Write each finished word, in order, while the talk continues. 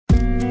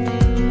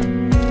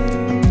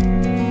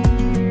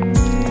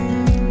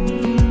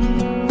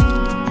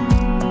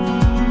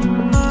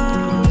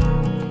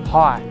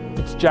Hi,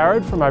 it's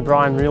Jared from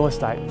O'Brien Real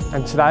Estate,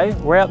 and today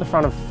we're out the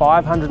front of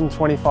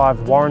 525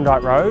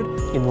 Warrandyte Road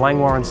in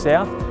Langwarrin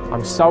South.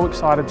 I'm so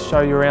excited to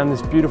show you around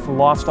this beautiful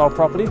lifestyle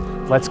property.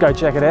 Let's go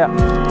check it out.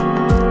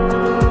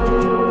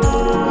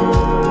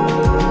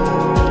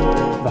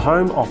 The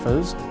home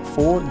offers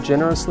 4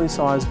 generously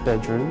sized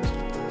bedrooms,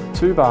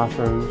 2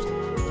 bathrooms,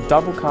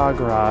 double car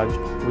garage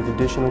with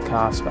additional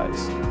car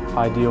space,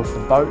 ideal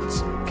for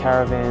boats,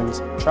 caravans,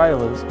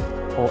 trailers,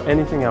 or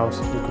anything else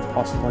you could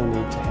possibly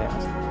need to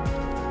house.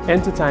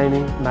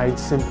 Entertaining made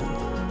simple,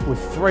 with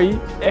 3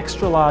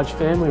 extra large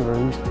family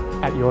rooms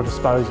at your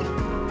disposal.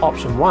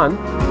 Option 1,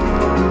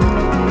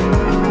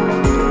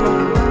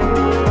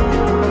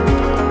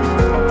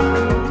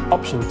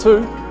 Option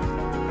 2,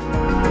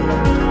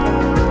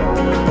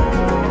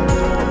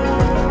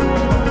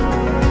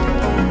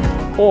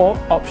 or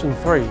Option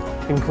 3,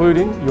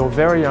 including your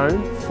very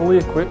own fully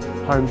equipped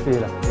home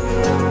theatre.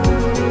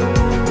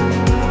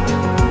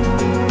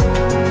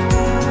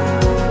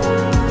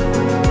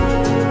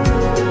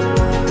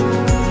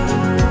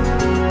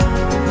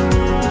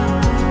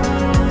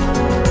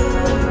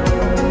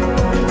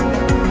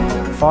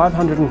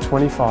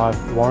 .525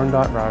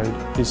 Warrandyte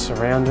Road is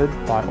surrounded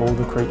by all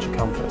the creature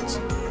comforts,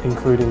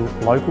 including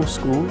local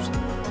schools,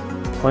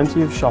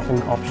 plenty of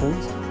shopping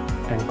options,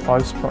 and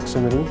close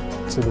proximity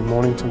to the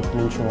Mornington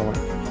Peninsula Link.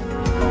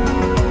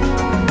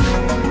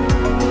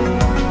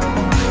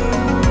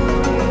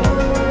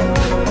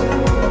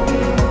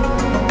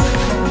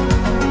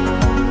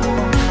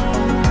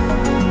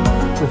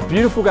 With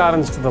beautiful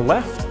gardens to the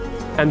left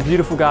and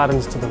beautiful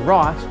gardens to the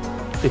right,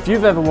 if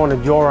you've ever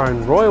wanted your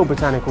own Royal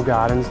Botanical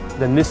Gardens,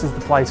 then this is the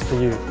place for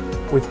you.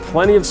 With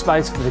plenty of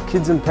space for the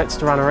kids and pets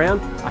to run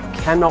around, I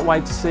cannot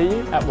wait to see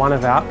you at one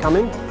of our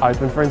upcoming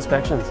Open for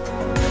Inspections.